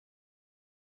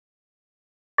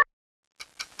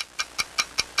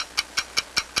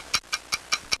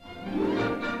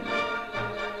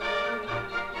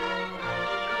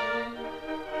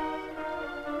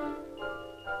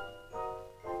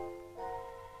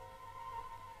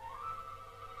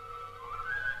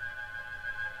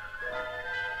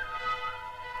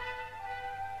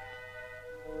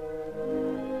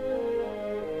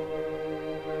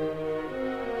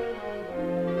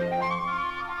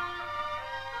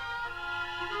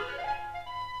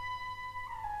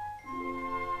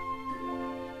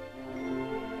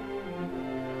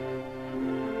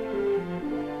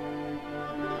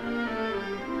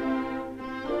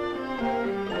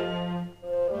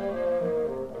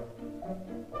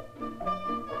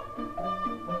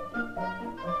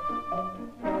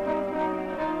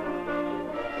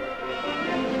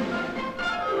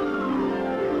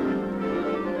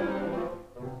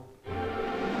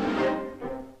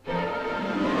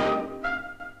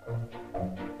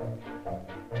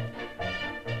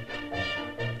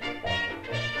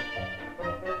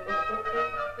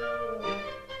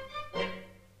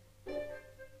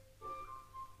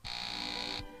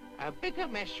A bigger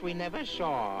mess we never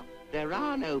saw. There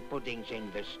are no puddings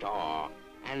in the store.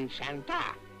 And Santa,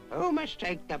 who must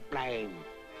take the blame?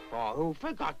 For who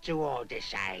forgot to order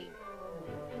same?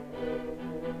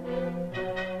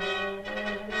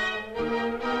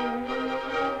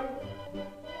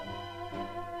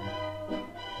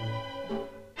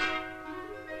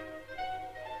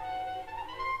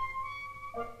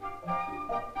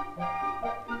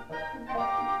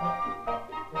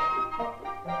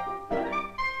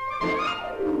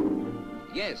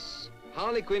 Yes,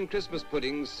 Harlequin Christmas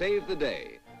puddings save the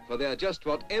day, for they're just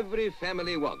what every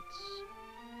family wants.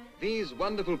 These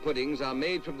wonderful puddings are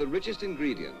made from the richest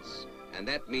ingredients, and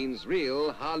that means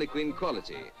real Harlequin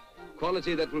quality.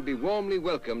 Quality that will be warmly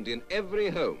welcomed in every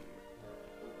home.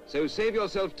 So save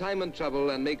yourself time and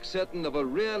trouble and make certain of a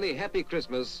really happy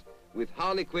Christmas with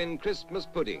Harlequin Christmas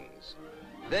puddings.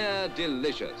 They're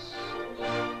delicious.